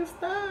 babe,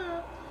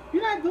 stop.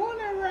 You're not doing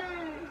that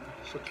right.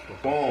 Shut the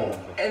fuck Boom.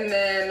 up. And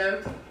then,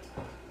 oh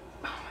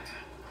my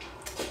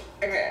god.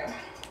 Okay,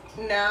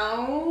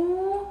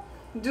 now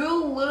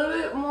do a little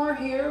bit more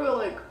here, but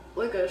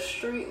like a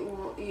straight,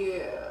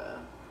 yeah.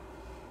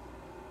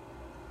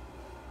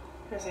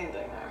 The same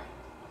thing there.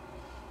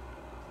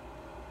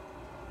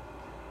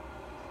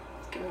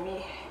 It's giving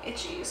me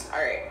itchies. All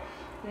right,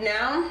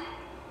 now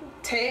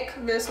take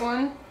this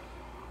one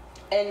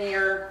and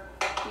you're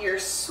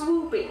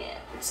swooping it.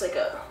 It's like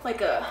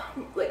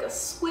a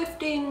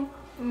swifting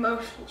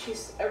motion.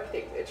 Jeez,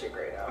 everything's itching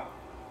right now.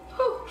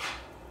 Whew.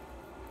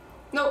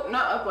 Nope,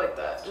 not up like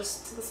that.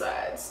 Just to the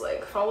sides.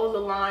 Like follow the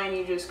line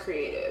you just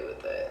created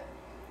with it.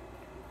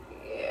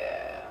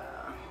 Yeah.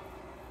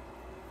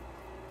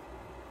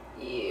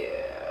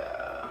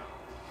 Yeah.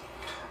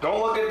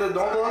 Don't look at the.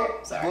 Don't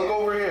look. Sorry. Look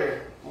over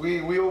here.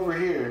 We over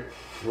here.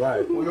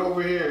 Right. We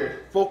over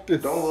here.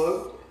 Focus. Don't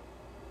look.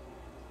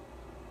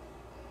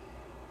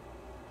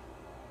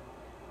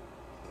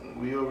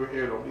 We over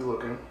here. Don't be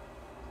looking.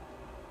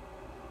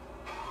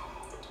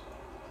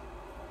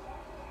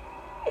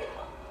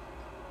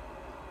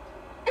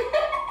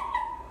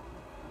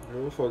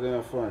 You're so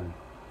damn funny.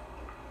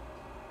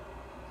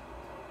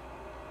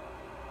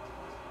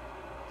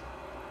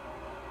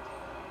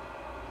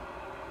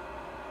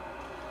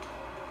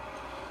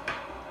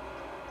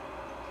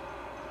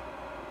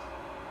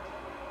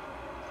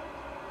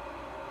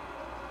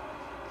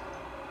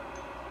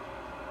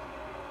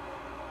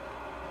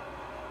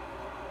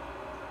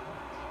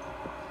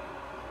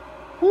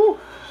 Whew,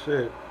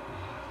 shit.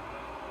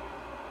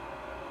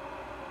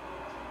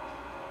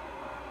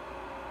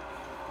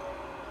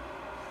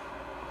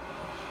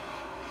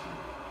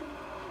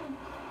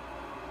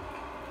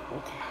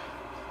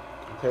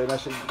 Okay,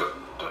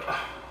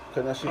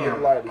 now she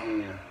get light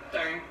again.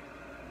 Sorry.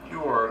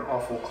 You are an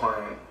awful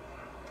client.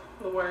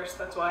 The worst.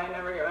 That's why I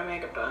never get my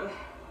makeup done.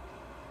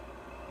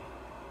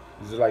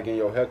 It's just like in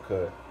your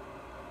haircut.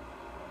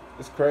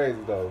 It's crazy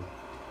though.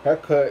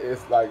 Haircut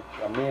is like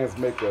a man's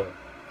makeup.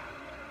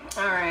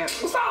 Alright.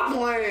 Stop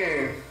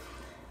playing.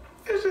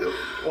 It's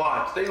just,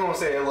 watch. They gonna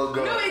say it look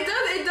good. No, it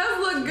does. It does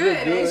look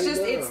good. It's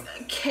just it's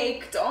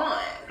caked on.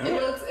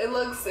 It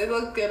looks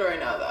good right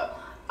now though.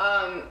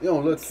 You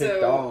don't look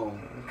caked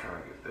on. I'm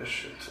trying to get this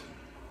shit.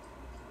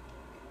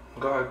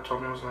 Go ahead. Tell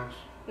me what's next.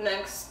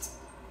 Next,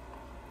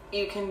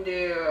 you can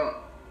do.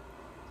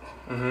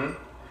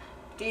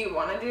 Do you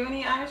want to do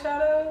any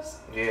eyeshadows?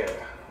 Yeah,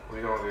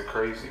 we gonna get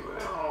crazy with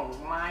it. Oh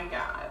my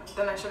god.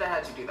 Then I should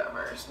have had you do that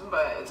first,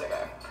 but it's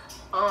okay.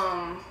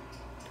 Alright,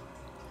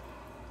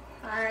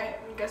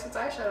 I guess it's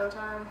eyeshadow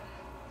time.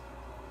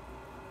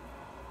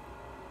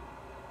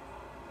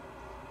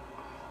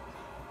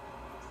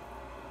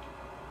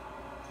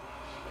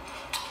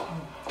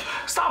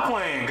 Stop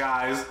playing,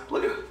 guys.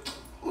 Look at.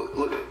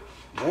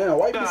 Damn,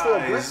 why you be so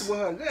aggressive with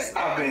her?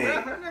 Stop it.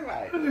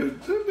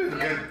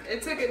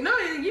 It took it. No,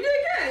 you did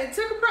good. It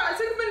took a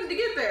minute to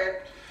get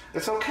there.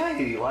 It's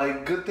okay.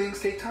 Like, good things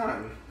take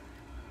time.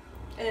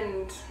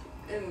 And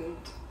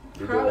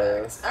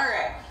products. All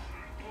right.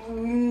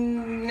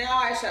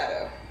 Now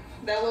eyeshadow.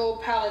 That little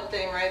palette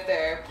thing right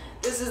there.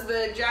 This is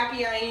the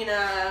Jackie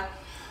Aina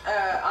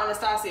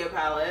Anastasia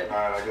palette. All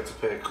right, I get to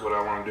pick what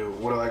I want to do.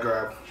 What do I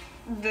grab?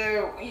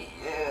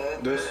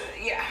 This?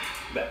 Yeah.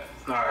 Bet.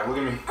 All right, look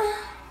at me.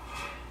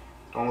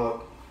 Don't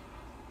look.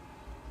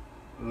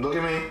 Look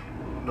at me.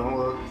 Don't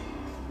look.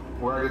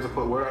 Where I have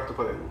to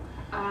put it?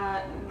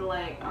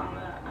 Like on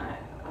the.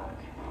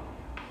 Okay.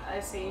 I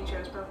see you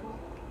chose purple.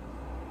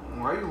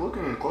 Why are you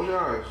looking? Close your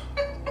eyes.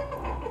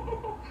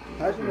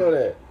 How'd you know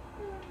that?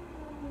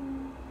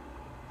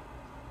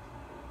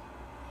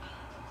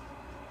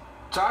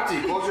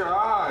 Tati, close your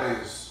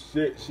eyes.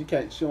 She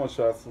can't. She won't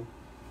trust him.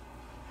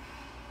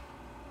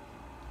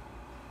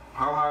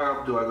 How high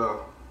up do I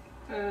go?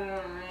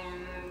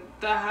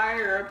 The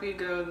higher up you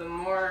go, the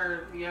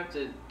more you have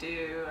to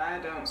do. I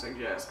don't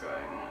suggest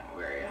going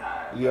very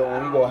high. Yeah,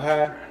 when you go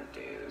high.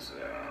 So.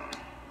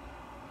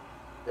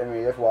 I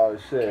mean, that's why I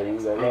was saying. When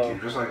you go low. Thank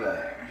you, just like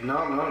that.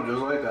 No,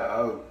 just like that.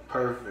 Oh,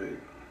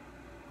 perfect.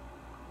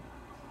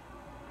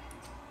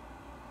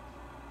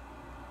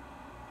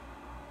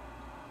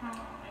 Oh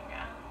my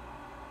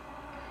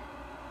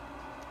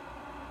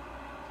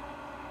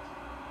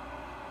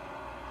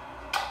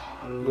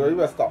god. Girl, you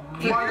better stop.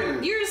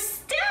 You're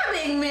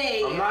stabbing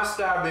me! I'm not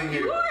stabbing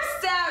you. You are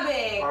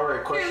stabbing!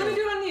 Alright, question. Here, let me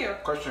do it on you.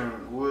 Question.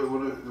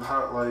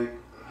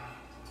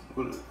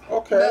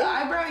 Okay. The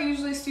eyebrow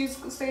usually stays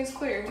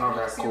clear.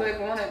 Okay, If you cool. like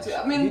wanted to.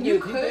 I mean, you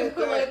could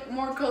put like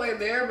more color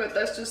there, but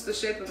that's just the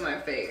shape of my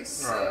face.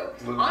 So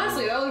Alright,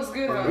 honestly, that looks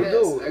good on It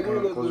this. do. It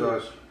Okay. do. Close your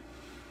eyes.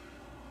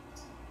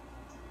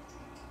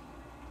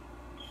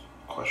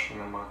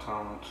 Questioning my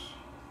talents.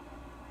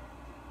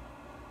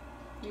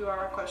 You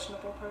are a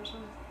questionable person.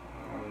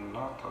 I'm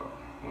not though.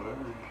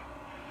 Whatever.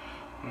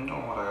 I'm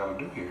doing what I gotta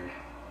do here.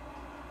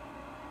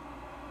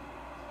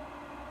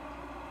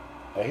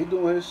 Hey, he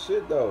doing his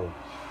shit though.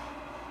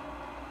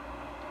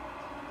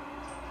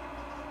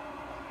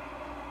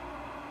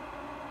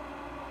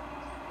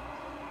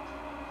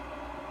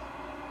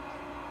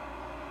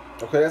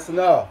 Okay, that's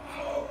enough.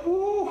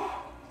 Ooh.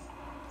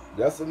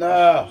 That's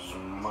enough. That's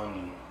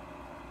money.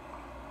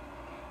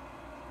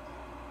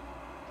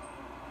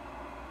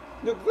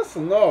 Look, that's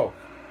enough.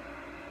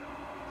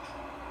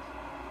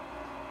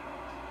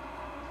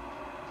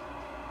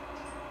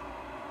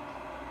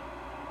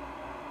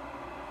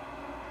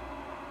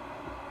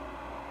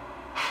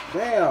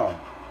 Damn.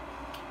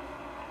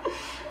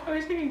 I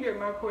wish you could get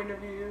my point of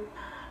view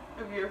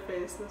of your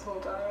face this whole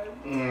time.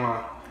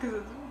 Because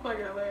it's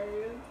fucking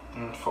hilarious.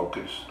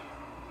 Focused.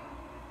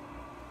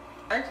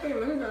 Actually,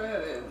 let me go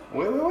ahead.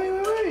 Wait.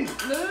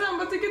 No, I'm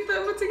about to get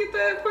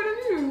that point of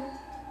view.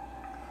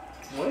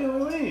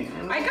 Wait.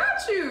 I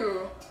got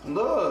you.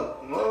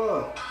 Look.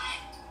 Go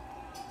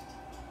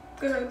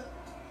ahead.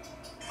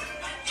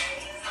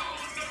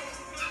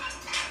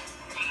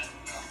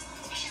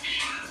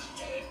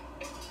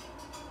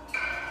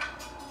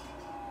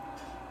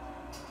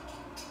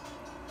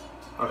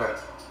 Okay.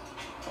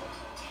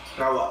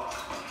 Now what?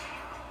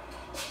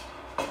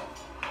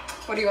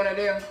 What do you want to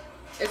do?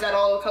 Is that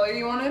all the color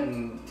you wanted?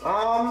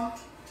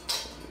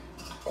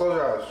 Close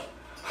your eyes.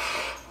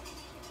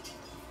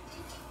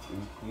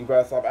 You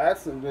better stop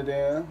asking me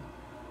then.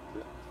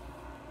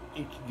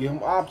 You can give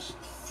him options.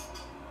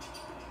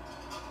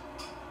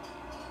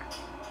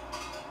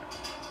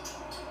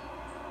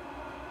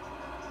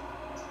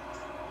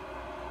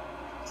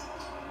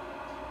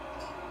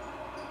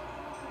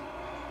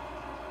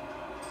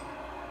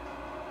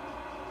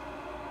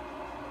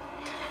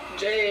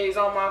 J's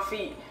on my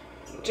feet.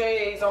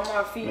 J's on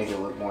my feet. Make it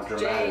look more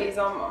dramatic. J's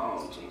on my...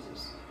 Oh,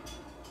 Jesus.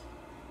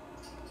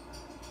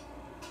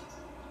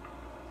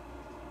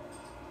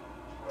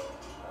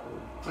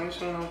 Why are you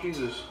saying, oh,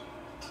 Jesus?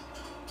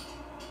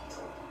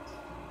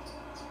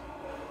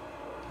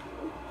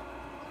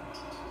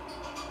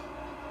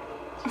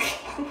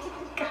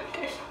 God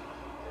damn.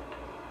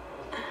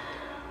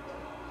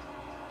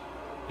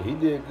 He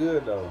did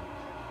good though.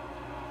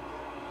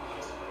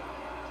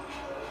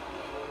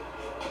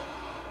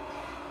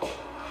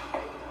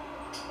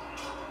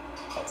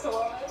 That's a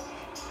lot.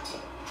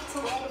 It's a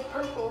lot of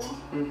purple.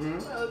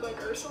 Mm-hmm. I look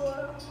like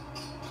Ursula.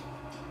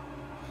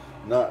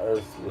 Not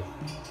Ursula.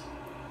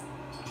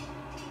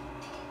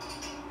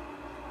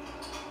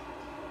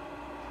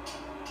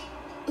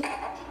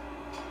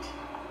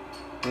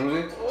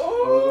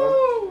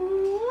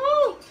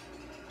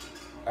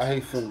 I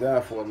hate sitting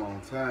down for a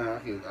long time.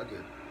 I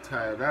get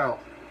tired out.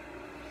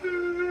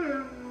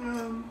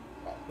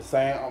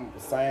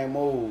 Same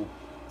move.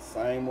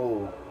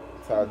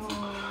 Tati.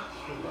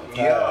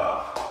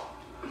 Yeah.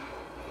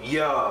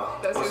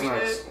 That's What's your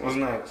next? shit? What's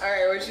next? All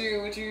right, what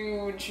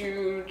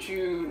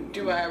you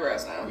do my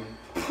eyebrows now?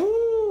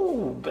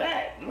 Ooh,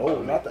 back.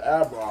 Oh, not the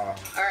eyebrow. All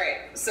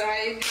right, so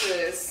how you do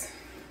this?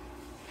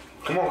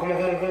 Come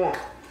on.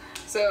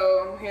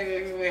 So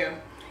here's the video.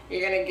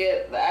 You're gonna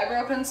get the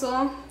eyebrow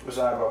pencil. What's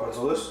the eyebrow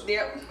pencil? This?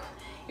 Yep.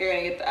 You're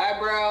gonna get the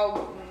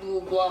eyebrow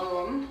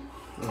blum.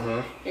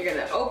 You're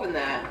gonna open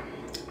that.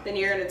 Then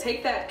you're gonna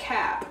take that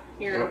cap.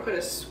 You're gonna put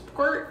a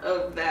squirt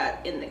of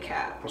that in the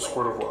cap. A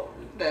squirt of what?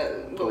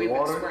 What we've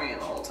been spraying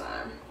the whole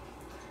time.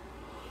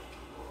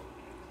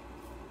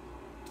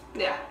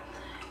 Yeah.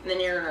 And then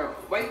you're gonna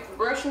wipe the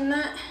brush in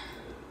that.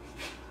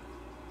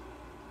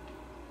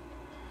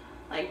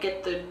 Like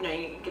get the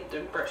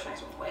brush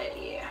nice and wet,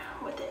 yeah.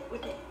 With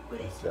it.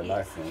 Yeah.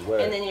 Nice and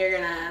wet. And then you're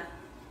gonna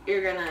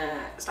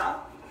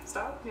stop,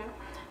 yeah.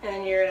 And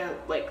then you're gonna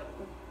like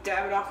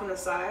dab it off on the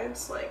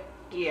sides, like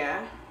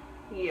yeah.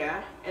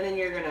 And then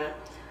you're gonna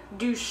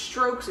do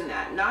strokes in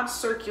that, not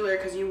circular,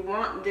 because you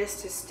want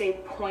this to stay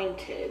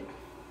pointed.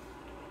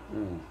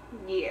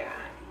 Yeah.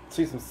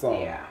 See some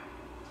sun. Yeah.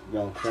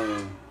 Young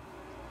queen.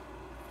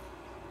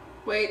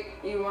 Wait,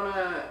 you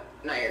wanna?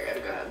 No, you're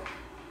good. Go ahead.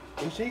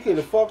 And she could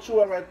have fucked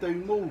you up right there.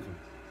 You moving.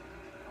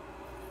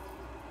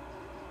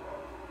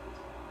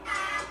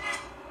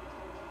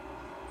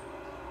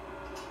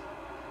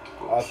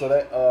 So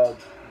that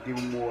give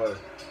you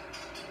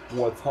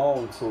more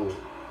tone to it.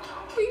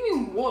 What do you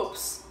mean,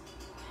 whoops?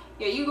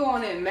 Yeah, you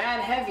going in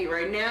mad heavy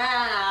right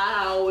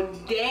now.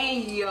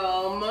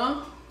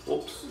 Damn.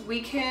 Whoops.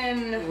 We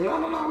can.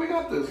 No, we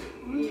got this.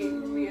 Yeah.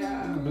 You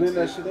can blend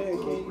that shit in,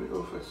 We King.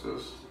 go fix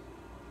this.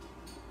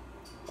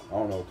 I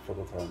don't know what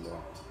the fuck I'm talking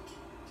about.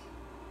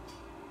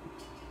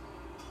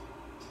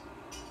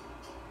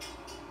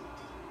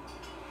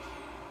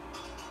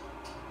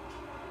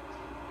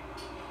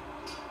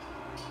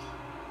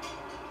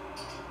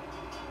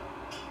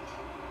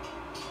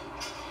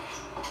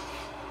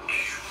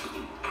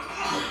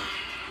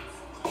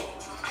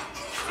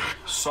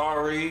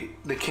 Sorry,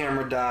 the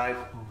camera died,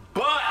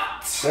 but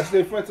That's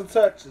different to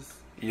touches.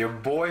 your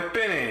boy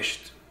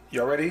finished.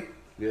 Y'all ready?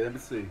 Yeah, let me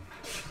see.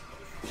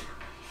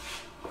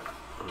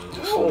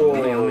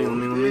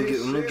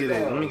 Let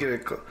me get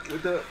it.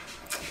 With the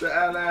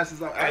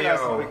eyelashes on. Hey,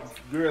 Eyelashes yo.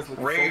 make girls look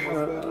so much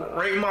better.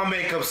 Rate my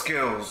makeup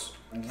skills.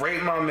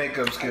 Rate my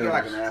makeup I skills. feel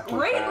like an apple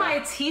Rate pie. my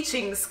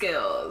teaching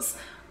skills.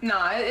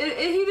 Nah, he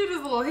did his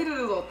little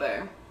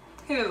thing.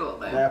 He did his little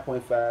thing.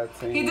 9.5,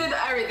 10. He did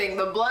everything: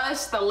 the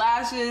blush, the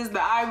lashes,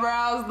 the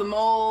eyebrows, the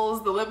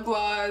moles, the lip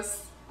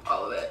gloss,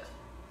 all of it.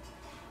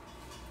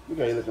 Look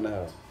how you looking at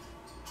her.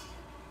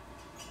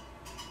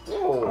 I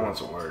Oh, want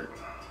to work.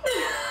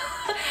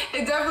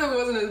 It definitely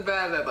wasn't as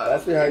bad as I thought.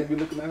 that's how you be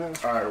looking at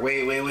her. All right,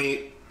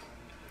 wait.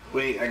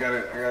 Wait, I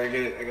gotta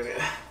get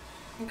it.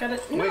 You got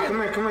it. Wait,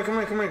 come here.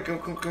 Come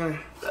here.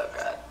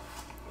 Oh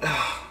God.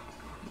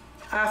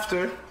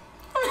 After.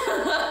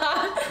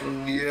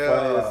 Funny as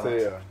Yeah.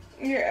 hell.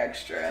 You're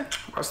extra.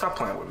 Bro, stop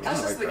playing with me. That's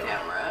I just like the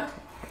that.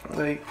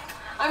 camera. Like,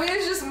 I mean,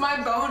 it's just my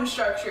bone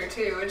structure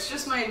too. It's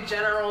just my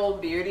general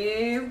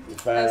beauty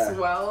Fine. as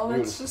well.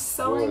 It's Beautiful. just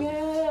selling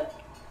it.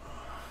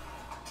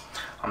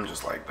 I'm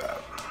just like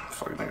that.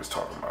 Fuck you niggas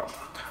talking about.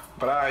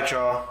 But alright,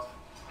 y'all.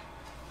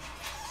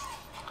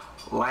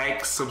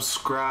 Like,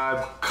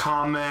 subscribe,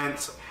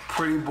 comment.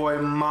 Pretty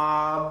Boy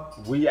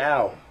Mob. We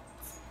out.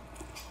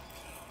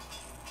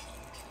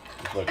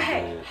 Fucking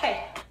Hey, dead.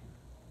 hey.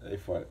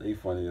 They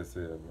funny as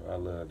hell, bro. I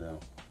love them.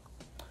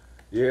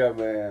 Yeah,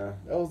 man.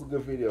 That was a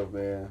good video,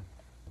 man.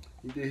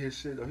 He did his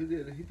shit though. He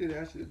did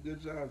actually a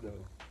good job though.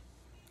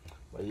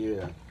 But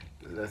yeah,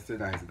 that's still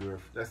not his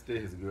girlfriend. That's still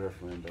his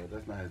girlfriend though.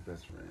 That's not his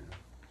best friend.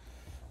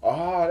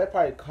 Oh, they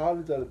probably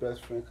call each other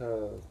best friend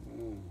cause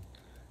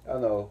I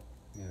know.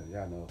 Yeah,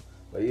 y'all know.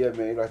 But yeah,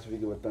 man, like if you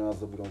give a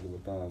thumbs up, we don't give a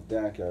thumbs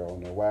down, cause I don't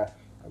know why.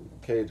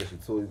 Okay, that's your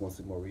tool. You want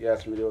to see more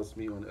reaction videos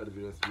from me on the other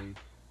videos from me.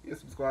 Yeah,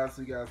 subscribe,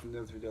 see you guys in the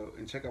next video,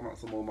 and check out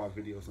some more of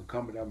my videos and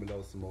comment down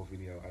below some more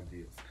video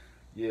ideas.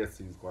 Yeah,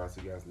 see you guys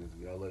in the next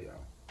video. I love y'all.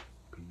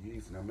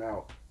 Peace, and I'm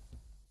out.